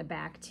tag on the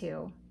back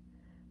too,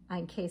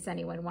 in case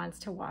anyone wants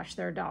to wash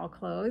their doll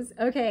clothes.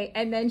 Okay,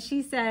 and then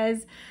she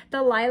says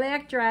the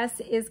lilac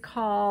dress is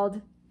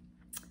called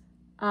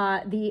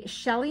the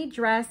Shelly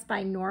dress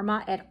by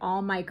Norma at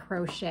All My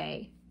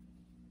Crochet.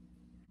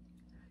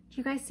 Do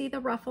you guys see the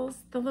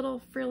ruffles, the little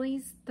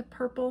frillies, the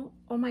purple?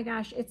 Oh my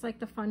gosh, it's like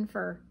the fun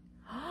fur.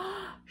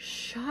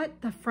 Shut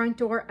the front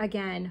door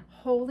again.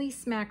 Holy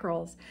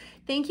smackerels.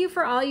 Thank you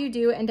for all you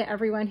do, and to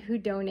everyone who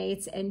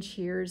donates and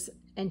cheers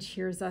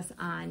us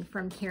on,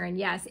 from Karen.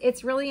 Yes,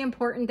 it's really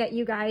important that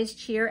you guys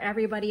cheer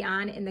everybody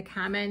on in the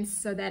comments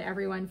so that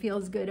everyone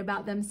feels good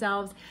about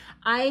themselves.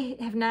 I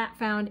have not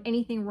found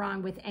anything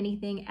wrong with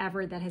anything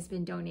ever that has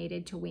been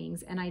donated to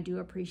Wings, and I do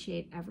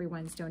appreciate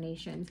everyone's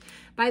donations.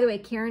 By the way,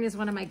 Karen is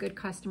one of my good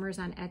customers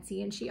on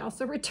Etsy, and she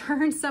also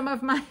returned some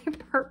of my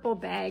purple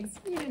bags.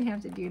 You didn't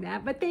have to do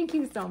that, but thank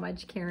you so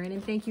much, Karen,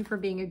 and thank you for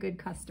being a good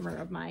customer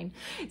of mine.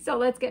 So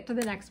let's get to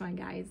the next one,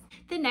 guys.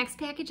 The next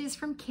package is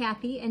from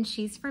Kathy, and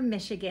she's from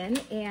Michigan,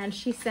 and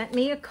she sent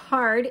me a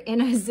card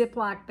in a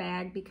Ziploc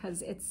bag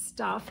because it's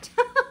stuffed.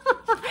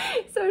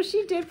 So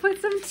she did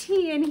put some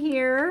tea in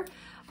here.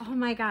 Oh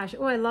my gosh.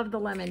 Oh, I love the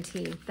lemon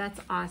tea. That's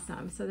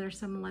awesome. So there's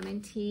some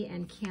lemon tea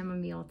and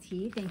chamomile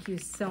tea. Thank you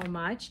so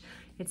much.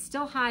 It's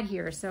still hot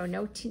here, so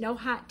no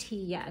hot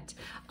tea yet.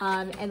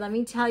 And let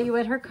me tell you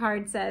what her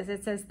card says.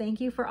 It says,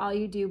 thank you for all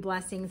you do.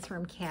 Blessings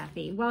from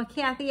Kathy. Well,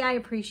 Kathy, I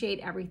appreciate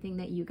everything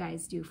that you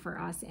guys do for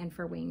us and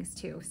for Wings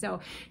too. So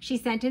she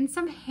sent in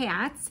some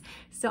hats.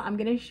 So I'm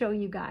going to show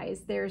you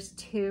guys. There's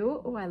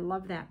 2. Oh, I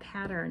love that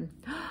pattern.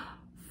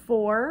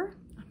 4.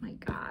 Oh my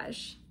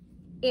gosh.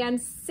 And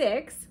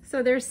 6.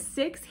 So there's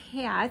 6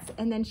 hats,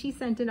 and then she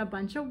sent in a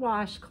bunch of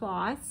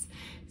washcloths.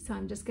 So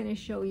I'm just going to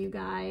show you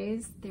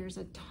guys. There's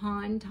a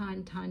ton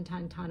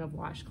of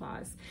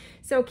washcloths.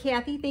 So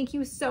Kathy, thank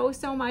you so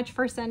much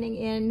for sending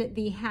in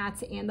the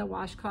hats and the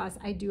washcloths.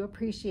 I do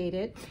appreciate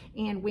it,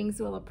 and Wings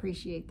will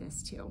appreciate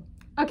this too.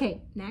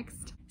 Okay,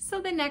 next. So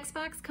the next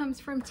box comes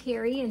from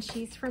Terry, and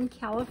she's from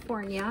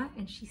California,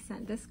 and she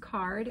sent this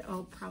card.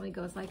 Oh, probably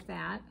goes like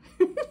that.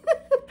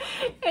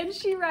 And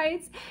she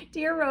writes,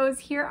 "Dear Rose,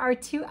 here are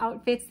 2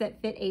 outfits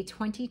that fit a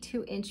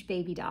 22-inch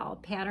baby doll.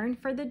 Pattern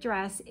for the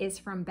dress is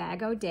from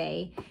Bag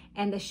O'Day,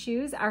 and the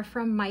shoes are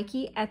from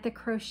Mikey at the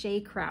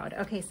Crochet Crowd."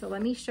 Okay, so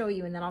let me show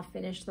you, and then I'll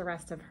finish the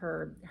rest of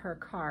her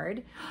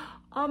card.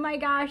 Oh my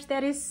gosh,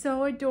 that is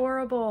so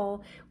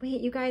adorable.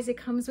 Wait, you guys, it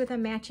comes with a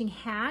matching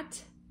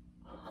hat.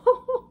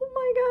 Oh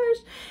my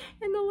gosh,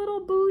 and the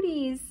little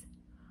booties.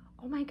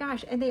 Oh my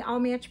gosh, and they all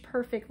match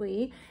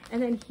perfectly.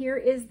 And then here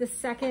is the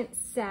second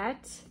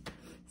set.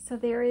 So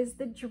there is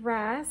the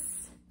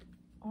dress.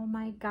 Oh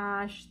my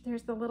gosh,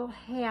 there's the little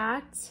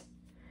hat.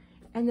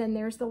 And then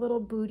there's the little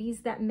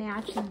booties that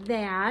match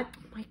that.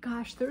 Oh my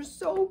gosh, they're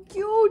so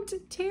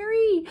cute.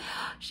 Terry,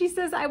 she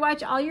says, "I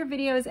watch all your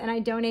videos and I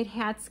donate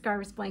hats,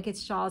 scarves,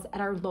 blankets, shawls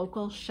at our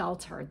local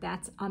shelter."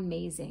 That's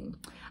amazing.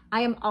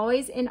 "I am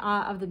always in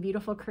awe of the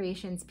beautiful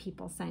creations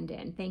people send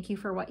in. Thank you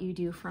for what you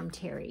do," from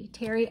Terry.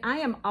 Terry, I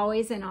am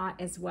always in awe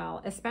as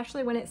well,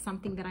 especially when it's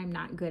something that I'm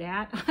not good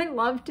at. I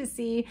love to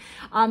see,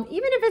 even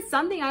if it's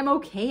something I'm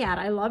okay at,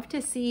 I love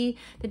to see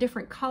the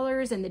different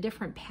colors and the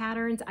different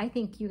patterns. I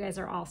think you guys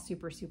are all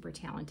super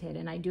talented,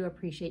 and I do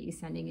appreciate you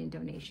sending in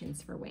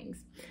donations for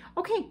wings.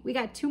 Okay, we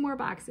got 2 more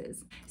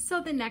boxes.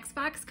 So the next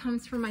box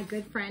comes from my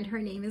good friend. Her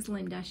name is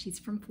Linda. She's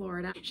from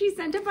Florida. She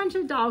sent a bunch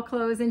of doll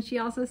clothes, and she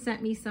also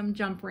sent me some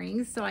jump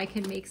rings so I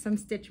can make some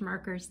stitch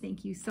markers.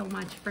 Thank you so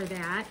much for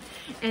that.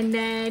 And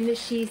then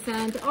she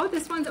sent, oh,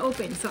 this one's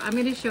open, so I'm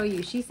going to show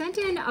you. She sent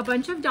in a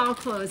bunch of doll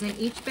clothes, and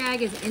each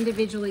bag is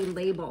individually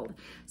labeled.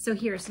 So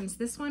here, since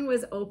this one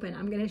was open,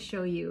 I'm going to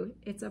show you.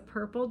 It's a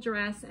purple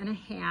dress and a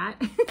hat.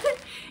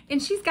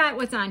 And she's got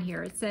what's on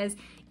here. It says,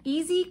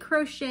 "Easy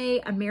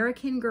Crochet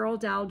American Girl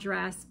Doll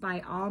Dress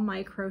by All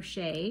My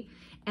Crochet."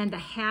 And the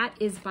hat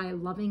is by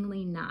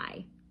Lovingly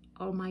Nye.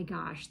 Oh my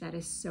gosh, that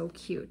is so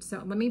cute.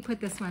 So let me put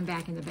this one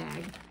back in the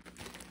bag.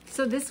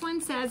 So this one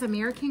says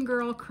American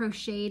Girl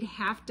Crocheted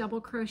Half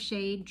Double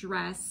Crochet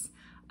Dress,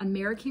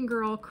 American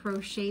Girl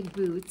Crochet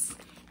Boots,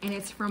 and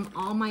it's from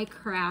All My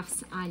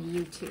Crafts on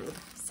YouTube.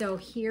 So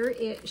here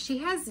she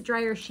has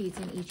dryer sheets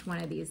in each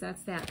one of these.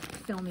 That's that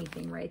filmy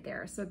thing right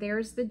there. So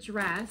there's the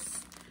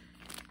dress,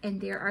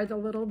 and there are the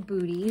little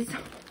booties.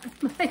 Oh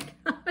my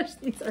gosh,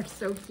 these are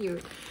so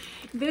cute.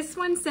 This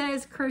one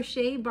says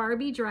Crochet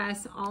Barbie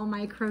Dress, All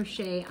My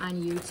Crochet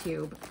on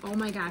YouTube. Oh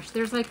my gosh,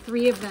 there's like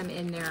 3 of them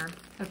in there.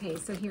 Okay,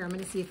 so here, I'm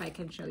gonna see if I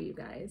can show you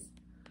guys.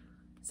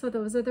 So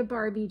those are the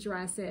Barbie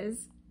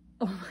dresses.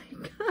 Oh my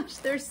gosh,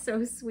 they're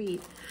so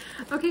sweet.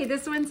 Okay,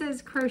 this one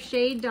says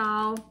Crochet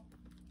Doll,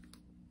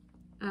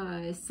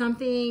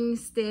 something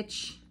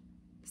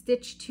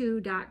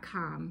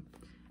stitch2.com.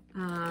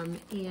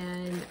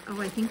 And oh,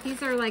 I think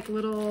these are like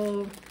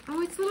little,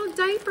 oh, it's a little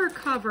diaper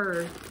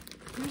cover.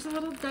 There's a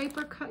little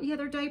diaper, yeah,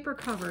 they're diaper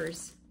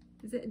covers.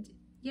 Is it?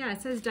 Yeah,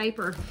 it says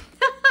diaper.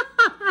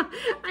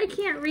 I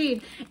can't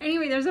read.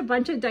 Anyway, there's a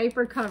bunch of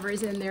diaper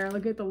covers in there.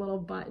 Look at the little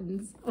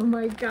buttons. Oh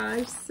my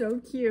gosh, so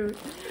cute.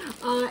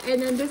 And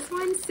then this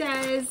one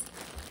says,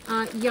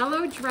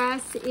 yellow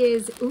dress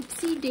is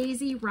Oopsie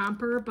Daisy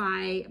Romper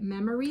by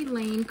Memory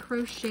Lane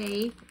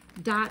Crochet.co.uk.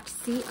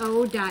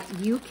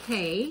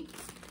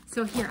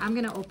 So here, I'm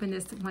gonna open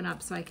this one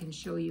up so I can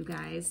show you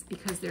guys,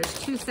 because there's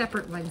 2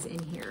 separate ones in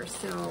here.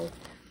 So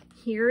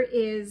here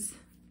is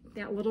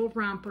that little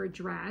romper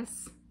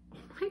dress. Oh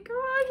my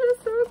gosh,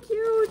 that's so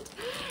cute.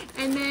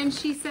 And then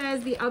she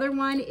says the other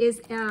one is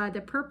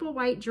the purple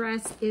white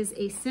dress is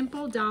a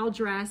simple doll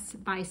dress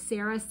by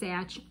Sarah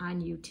Satch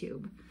on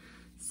YouTube.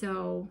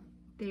 So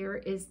there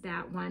is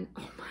that one.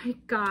 Oh my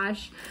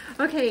gosh.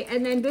 Okay,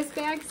 and then this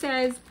bag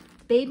says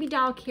Baby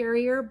Doll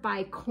Carrier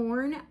by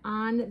Corn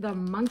on the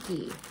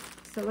Monkey.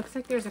 So it looks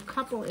like there's a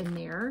couple in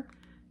there.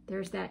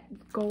 There's that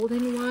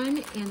golden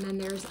one, and then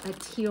there's a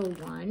teal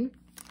one.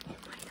 Oh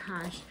my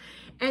gosh.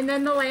 And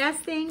then the last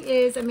thing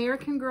is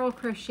American Girl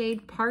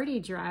Crocheted Party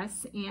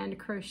Dress and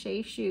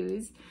Crochet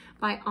Shoes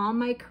by All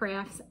My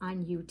Crafts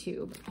on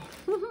YouTube.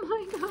 Oh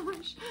my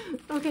gosh.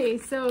 Okay,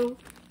 so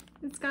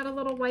it's got a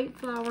little white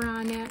flower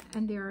on it,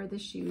 and there are the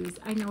shoes.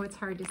 I know it's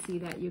hard to see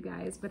that, you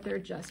guys, but they're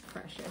just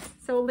precious.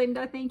 So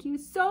Linda, thank you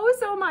so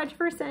much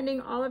for sending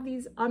all of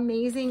these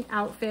amazing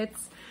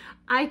outfits.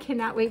 I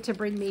cannot wait to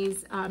bring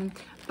these.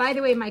 By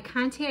the way, my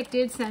contact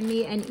did send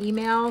me an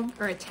email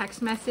or a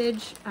text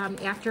message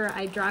after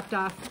I dropped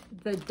off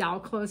the doll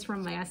clothes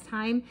from last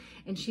time,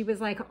 and she was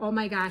like, "Oh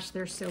my gosh,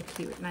 they're so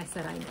cute." And I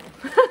said, "I know."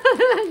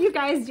 You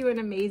guys do an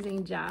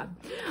amazing job.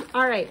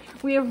 All right,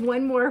 we have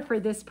one more for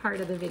this part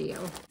of the video.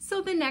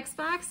 So the next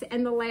box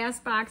and the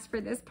last box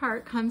for this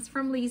part comes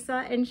from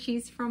Lisa, and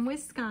she's from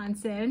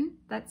Wisconsin.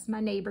 That's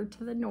my neighbor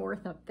to the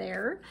north up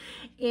there.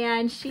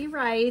 And she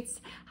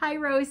writes, "Hi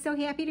Rose, so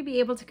happy to be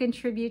able to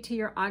contribute to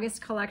your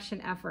August collection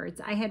efforts.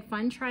 I had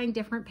fun trying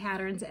different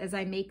patterns as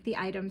I make the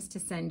items to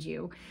send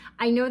you.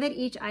 I know that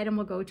each item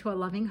will go to a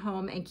loving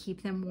home and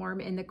keep them warm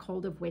in the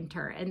cold of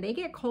winter." And they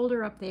get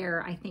colder up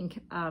there, I think,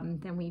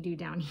 than we do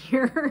down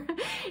here.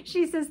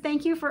 She says,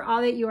 "Thank you for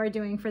all that you are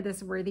doing for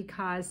this worthy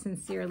cause.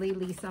 Sincerely,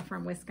 Lisa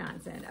from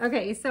Wisconsin."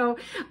 Okay, so,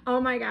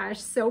 oh my gosh,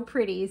 so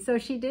pretty. So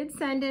she did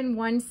send in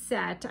one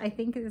set. I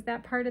think, is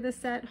that part of the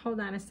set? Hold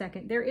on a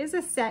second. There is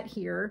a set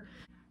here.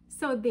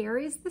 So there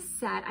is the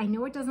set. I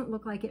know it doesn't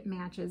look like it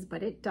matches,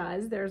 but it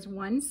does. There's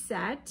one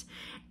set.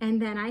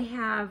 And then I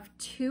have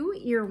 2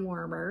 ear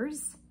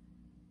warmers.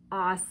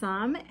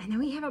 Awesome. And then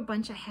we have a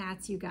bunch of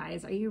hats, you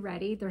guys. Are you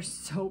ready? They're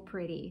so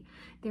pretty.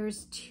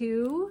 There's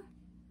 2,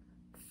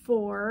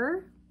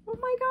 4, oh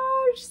my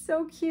gosh,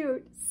 so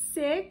cute.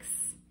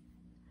 6,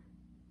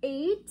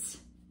 8,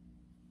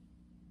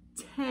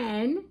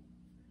 10,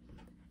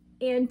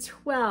 and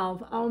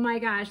 12. Oh my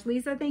gosh,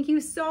 Lisa, thank you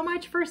so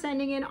much for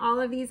sending in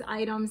all of these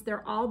items.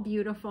 They're all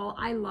beautiful.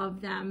 I love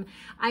them.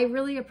 I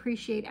really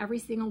appreciate every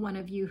single one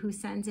of you who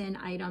sends in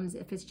items.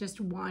 If it's just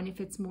one,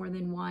 if it's more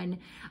than one,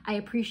 I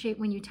appreciate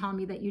when you tell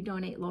me that you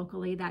donate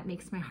locally. That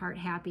makes my heart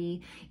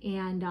happy.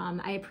 And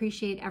I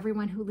appreciate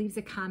everyone who leaves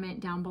a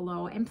comment down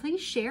below. And please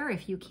share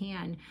if you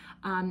can.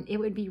 It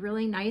would be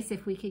really nice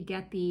if we could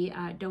get the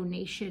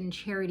donation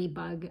charity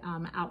bug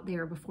out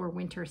there before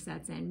winter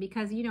sets in,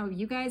 because you know,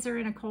 you guys are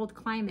in a cold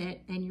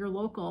climate and you're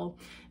local,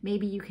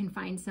 maybe you can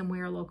find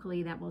somewhere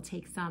locally that will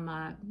take some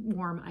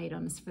warm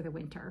items for the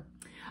winter.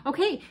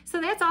 Okay,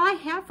 so that's all I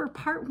have for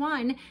part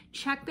 1.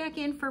 Check back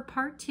in for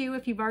part 2.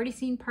 If you've already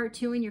seen part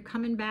 2 and you're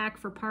coming back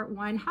for part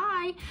 1,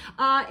 hi,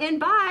 and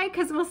bye,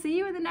 because we'll see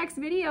you in the next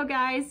video,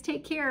 guys.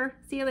 Take care.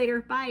 See you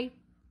later. Bye.